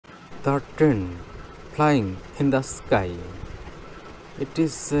The train flying in the sky. It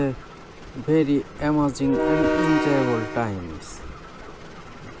is very amazing and enjoyable times.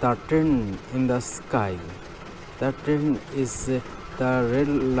 The train in the sky. The train is the red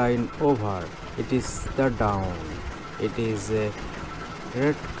line over. It is the down. It is a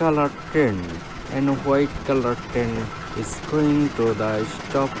red color train and white color train is going to the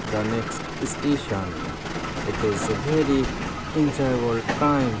stop the next station. It is very enjoyable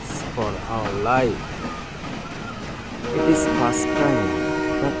times for our life. It is first time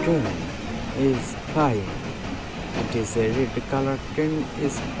the train is flying. It is a red color train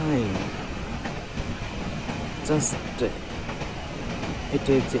is flying. Just it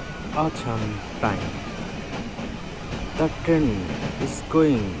is autumn time. The train is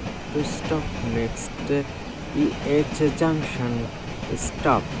going to stop next UH junction.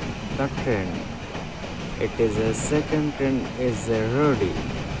 Stop the train. It is a second train is ready.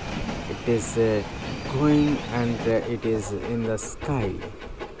 It is going and it is in the sky,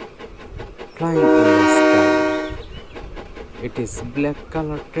 flying in the sky. It is black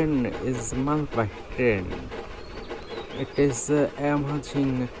color train is Malpai train. It is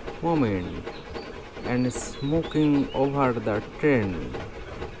amazing moment and smoking over the train.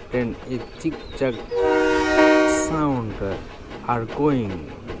 Train is zigzag sound are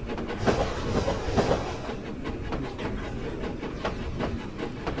going.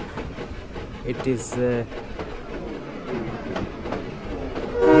 It is very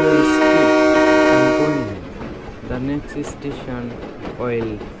speed and going. The next station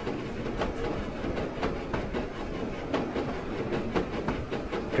will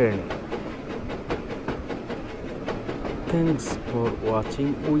train. Thanks for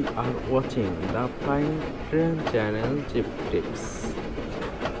watching. We are watching the Flying Train channel Jeep Tips,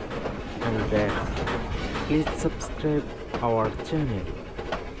 and please subscribe our channel.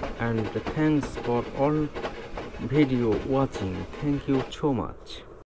 And thanks for all video watching. Thank you so much.